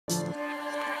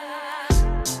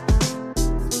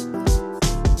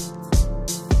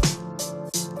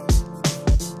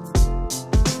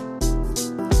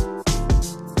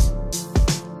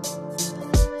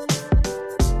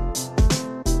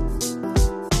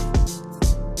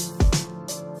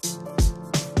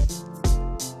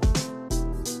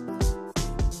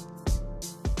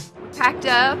packed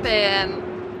up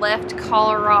and left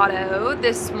Colorado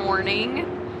this morning.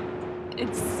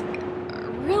 It's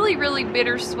really, really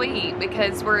bittersweet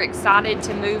because we're excited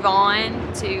to move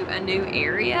on to a new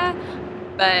area,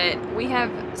 but we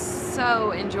have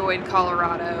so enjoyed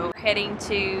Colorado. We're heading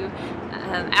to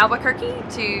Albuquerque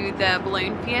to the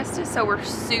Balloon Fiesta, so we're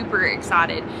super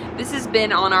excited. This has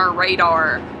been on our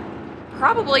radar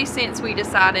probably since we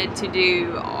decided to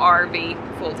do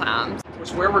RV full-time.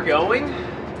 Which where we're going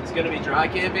is going to be dry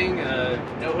camping,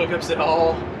 no hookups at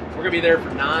all. We're going to be there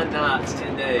for 9 nights,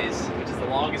 10 days, which is the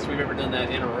longest we've ever done that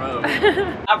in a row.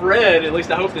 I've read, at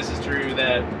least I hope this is true,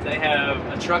 that they have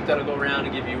a truck that'll go around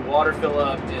and give you water fill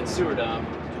up and sewer dump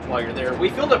while you're there. We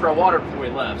filled up our water before we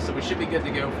left, so we should be good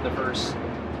to go for the first,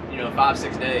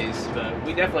 5-6 days, but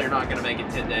we definitely are not going to make it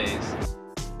 10 days.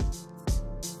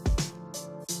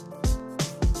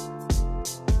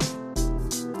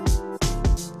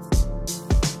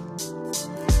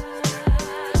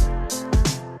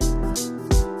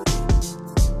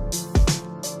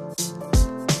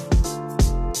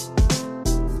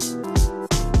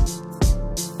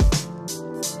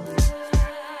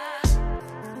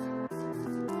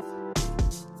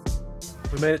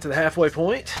 We made it to the halfway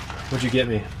point. What'd you get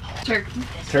me? Turkey.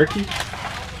 Turkey?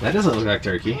 That doesn't look like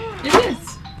turkey. It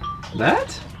is.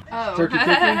 That? Oh. Turkey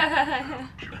cookie?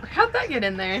 How'd that get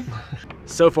in there?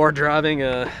 So far driving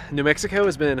New Mexico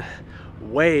has been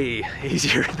way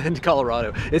easier than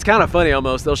Colorado. It's kind of funny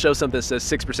almost. They'll show something that says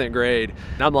 6% grade.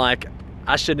 And I'm like,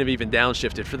 I shouldn't have even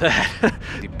downshifted for that.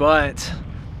 But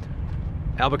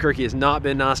Albuquerque has not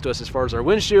been nice to us as far as our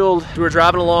windshield. We were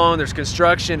driving along, there's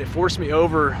construction. It forced me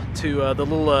over to the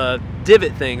little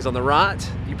divot things on the right.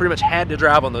 You pretty much had to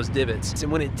drive on those divots.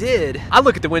 And when it did, I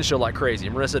look at the windshield like crazy,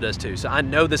 and Marissa does too. So I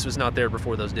know this was not there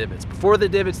before those divots. Before the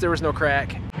divots, there was no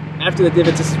crack. After the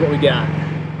divots, this is what we got.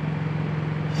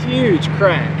 Huge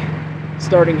crack.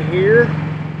 Starting here,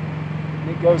 and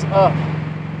it goes up,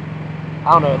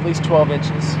 I don't know, at least 12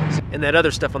 inches. And that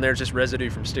other stuff on there is just residue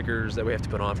from stickers that we have to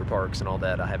put on for parks and all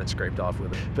that. I haven't scraped off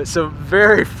with it. But so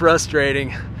very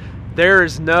frustrating. There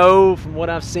is no, from what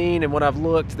I've seen and what I've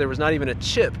looked, there was not even a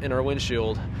chip in our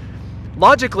windshield.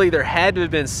 Logically, there had to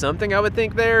have been something, I would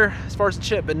think, there as far as a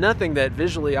chip, but nothing that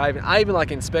visually, I even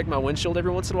like inspect my windshield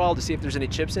every once in a while to see if there's any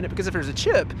chips in it, because if there's a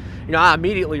chip, I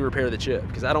immediately repair the chip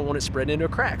because I don't want it spreading into a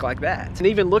crack like that. And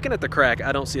even looking at the crack,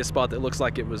 I don't see a spot that looks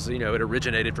like it was, it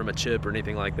originated from a chip or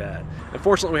anything like that.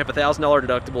 Unfortunately, we have a $1,000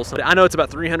 deductible, so I know it's about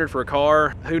 $300 for a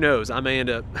car. Who knows? I may end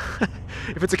up,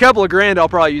 if it's a couple of grand, I'll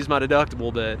probably use my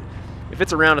deductible, but if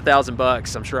it's around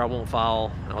 $1,000, I'm sure I won't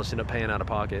file. I'll just end up paying out of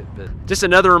pocket. But just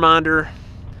another reminder,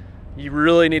 you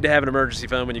really need to have an emergency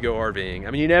fund when you go RVing.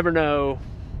 I mean, you never know.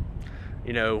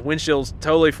 Windshield's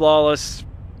totally flawless,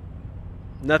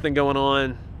 nothing going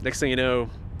on. Next thing you know,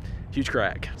 huge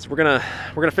crack. So we're gonna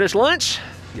finish lunch,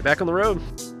 get back on the road.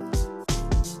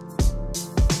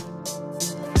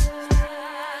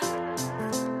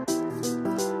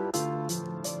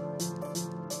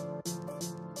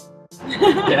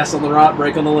 Gas on the right,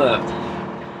 brake on the left.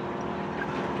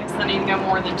 Guess I need to go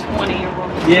more than 20 or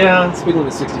what? Yeah, speed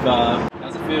limit 65.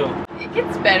 How's it feel? It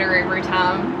gets better every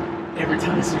time. Every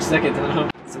time it's your second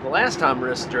time. So the last time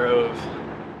Marissa drove,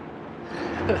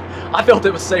 I felt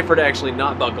it was safer to actually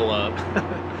not buckle up.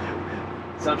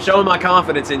 So I'm showing my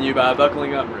confidence in you by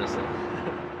buckling up, Marissa.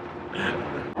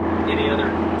 Any other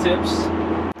tips?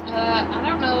 I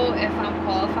don't know if I'm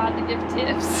qualified to give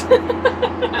tips.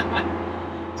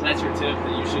 So that's your tip,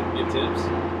 that you shouldn't give tips?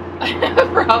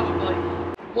 Probably.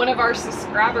 One of our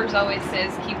subscribers always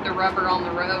says, keep the rubber on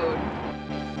the road.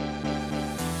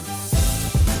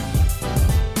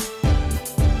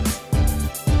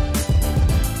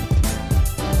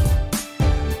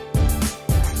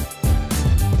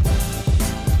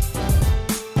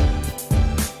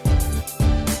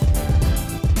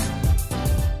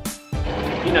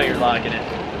 You know you're liking it.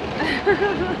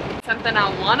 Something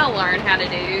I want to learn how to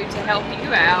do to help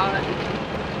you out.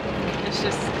 It's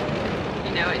just,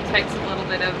 it takes a little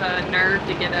bit of a nerve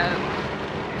to get up.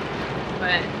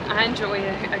 But I enjoy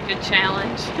a good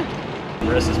challenge.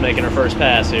 Marissa's making her first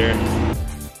pass here.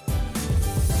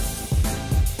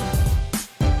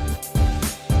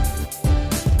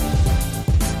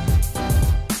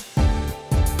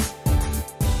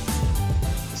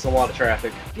 It's a lot of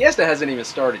traffic. Fiesta hasn't even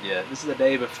started yet. This is the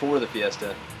day before the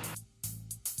Fiesta.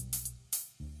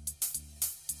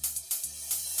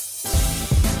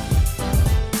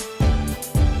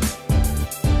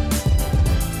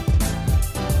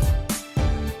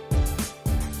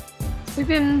 We've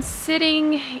been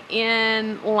sitting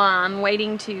in line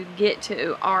waiting to get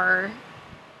to our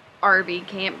RV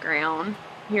campground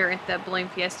here at the Balloon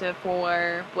Fiesta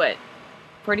for, what,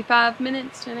 45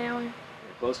 minutes to an hour.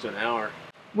 Close to an hour.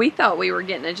 We thought we were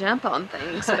getting a jump on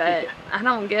things, but I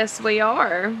don't guess we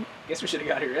are. Guess we should have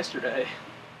got here yesterday.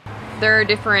 There are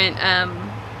different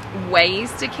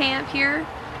ways to camp here.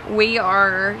 We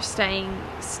are staying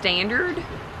standard,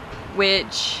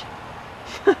 which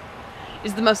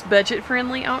is the most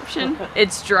budget-friendly option.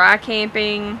 It's dry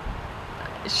camping.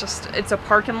 It's a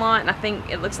parking lot, and I think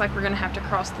it looks like we're gonna have to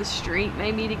cross the street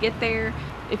maybe to get there.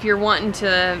 If you're wanting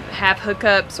to have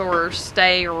hookups or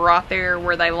stay right there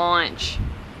where they launch,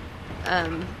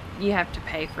 you have to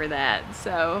pay for that.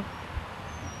 So,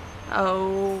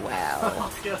 oh wow.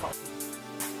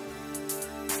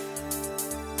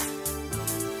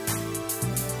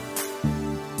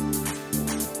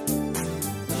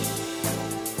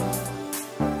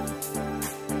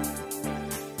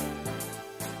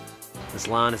 This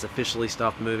line has officially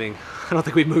stopped moving. I don't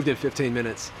think we've moved in 15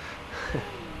 minutes.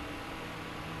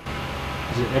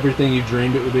 Is it everything you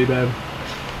dreamed it would be, babe?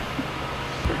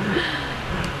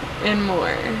 And more.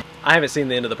 I haven't seen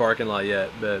the end of the parking lot yet,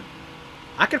 but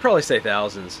I could probably say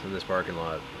thousands in this parking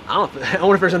lot. I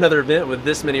wonder if there's another event with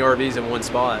this many RVs in one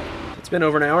spot. It's been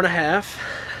over an hour and a half.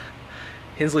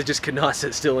 Hensley just could not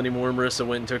sit still anymore. Marissa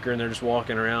went and took her, and they're just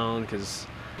walking around because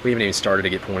we haven't even started to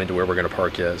get pointed to where we're going to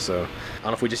park yet. So I don't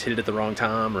know if we just hit it at the wrong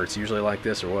time or it's usually like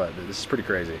this or what, but this is pretty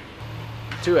crazy.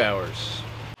 2 hours.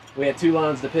 We had 2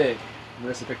 lines to pick.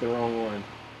 Marissa picked the wrong one.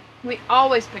 We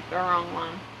always pick the wrong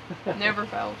one. Never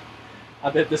failed.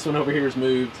 I bet this one over here has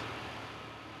moved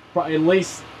probably at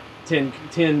least 10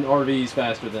 RVs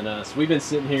faster than us. We've been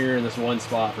sitting here in this one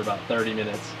spot for about 30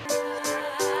 minutes.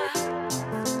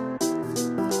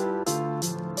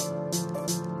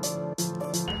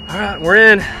 All right, we're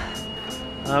in.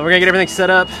 We're gonna get everything set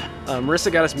up.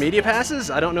 Marissa got us media passes.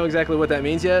 I don't know exactly what that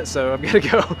means yet, so I'm gonna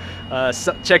go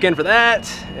check in for that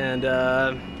and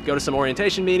go to some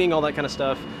orientation meeting, all that kind of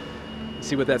stuff.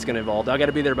 See what that's gonna involve. I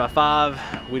gotta be there by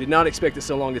 5. We did not expect it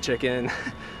so long to check in,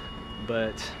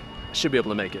 but I should be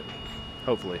able to make it,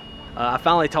 hopefully. I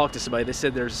finally talked to somebody. They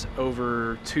said there's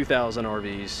over 2,000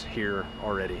 RVs here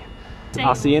already.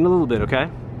 I'll see you in a little bit, okay?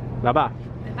 Bye-bye.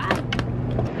 Bye-bye.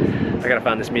 I gotta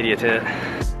find this media tent.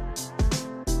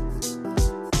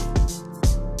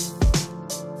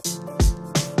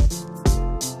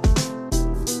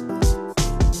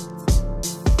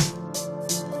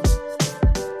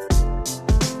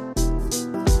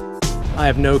 I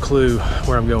have no clue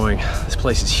where I'm going. This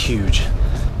place is huge.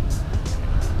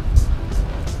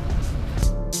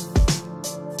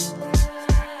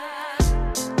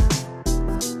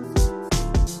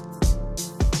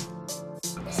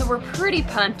 So we're pretty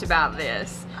pumped about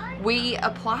this. We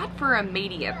applied for a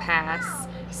media pass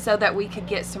so that we could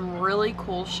get some really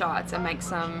cool shots and make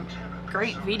some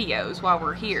great videos while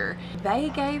we're here. They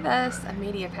gave us a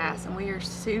media pass and we are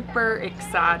super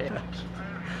excited.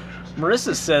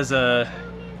 Marissa says a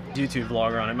YouTube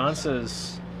vlogger on it.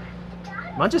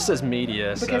 Mine just says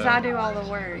media. Because so. I do all the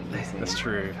work. That's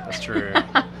true. That's true.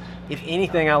 If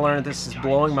anything I learned, this is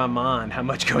blowing my mind how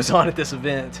much goes on at this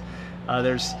event.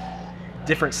 There's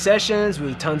different sessions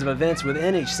with tons of events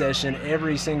within each session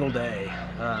every single day.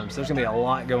 So there's gonna be a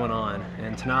lot going on.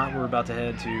 And tonight we're about to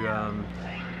head to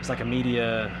it's like a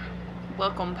media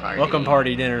welcome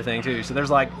party dinner thing too. So there's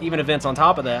like even events on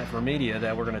top of that for media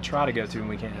that we're gonna try to go to when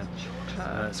we can.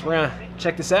 So we're gonna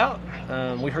check this out.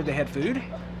 We heard they had food,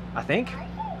 I think.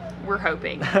 We're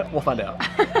hoping. We'll find out.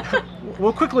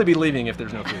 We'll quickly be leaving if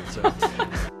there's no food. So.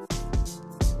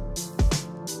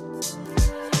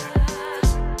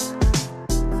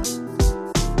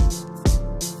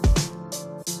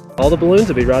 All the balloons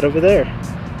will be right over there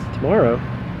tomorrow.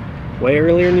 Way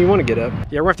earlier than you want to get up.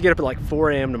 Yeah, we're gonna have to get up at like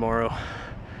 4 a.m. tomorrow.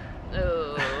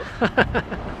 Oh.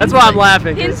 That's why I'm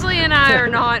laughing. Hensley and I are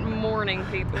not morning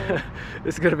people.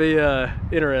 It's gonna be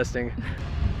interesting.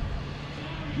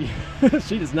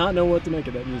 She does not know what to make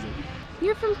of that music.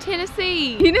 You're from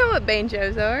Tennessee. You know what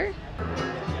banjos are.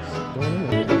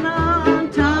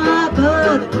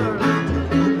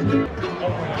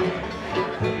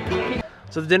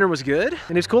 So the dinner was good,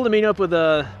 and it was cool to meet up with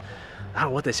I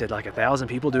don't know what they said, like 1,000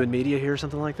 people doing media here or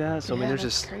something like that. So I mean, there's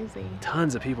just crazy.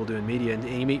 Tons of people doing media, and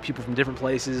you meet people from different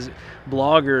places,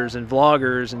 bloggers and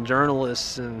vloggers and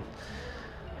journalists, and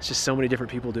it's just so many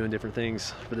different people doing different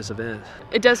things for this event.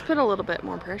 It does put a little bit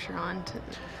more pressure on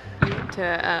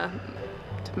to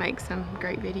make some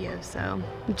great videos. So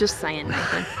just saying,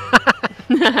 Nathan.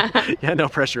 Yeah, no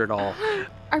pressure at all.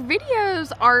 Our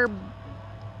videos are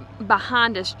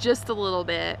behind us just a little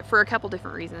bit for a couple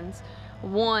different reasons.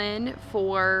 One,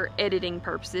 for editing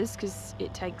purposes, because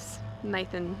it takes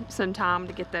Nathan some time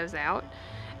to get those out.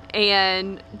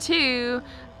 And 2,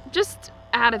 just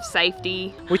out of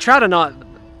safety. We try to not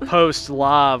post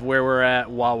live where we're at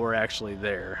while we're actually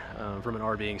there. From an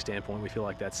RVing standpoint, we feel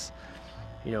like that's,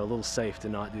 you know, a little safe to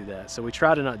not do that. So we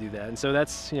try to not do that. And so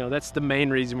that's, you know, that's the main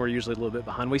reason we're usually a little bit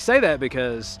behind. We say that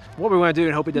because what we want to do,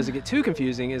 and hope it doesn't get too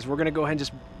confusing, is we're going to go ahead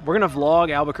and we're going to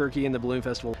vlog Albuquerque and the Balloon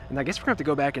Festival. And I guess we're going to have to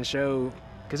go back and show,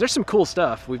 because there's some cool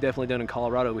stuff we've definitely done in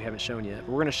Colorado we haven't shown yet. But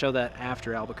we're going to show that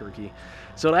after Albuquerque.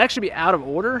 So it'll actually be out of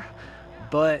order,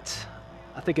 but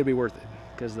I think it'd be worth it,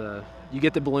 because you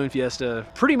get the Balloon Fiesta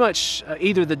pretty much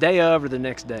either the day of or the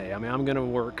next day. I mean, I'm gonna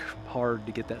work hard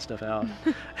to get that stuff out.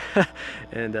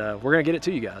 And we're gonna get it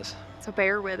to you guys. So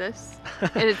bear with us,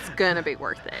 and it's gonna be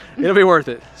worth it. It'll be worth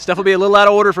it. Stuff will be a little out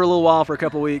of order for a little while, for a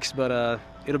couple weeks, but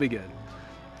it'll be good.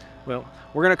 Well,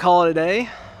 we're gonna call it a day,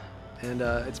 and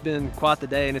it's been quite the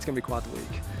day, and it's gonna be quite the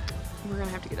week. We're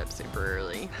gonna have to get up super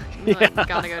early. Like,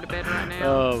 gotta go to bed right now.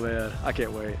 Oh man, I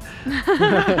can't wait.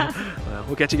 Well,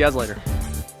 we'll catch you guys later.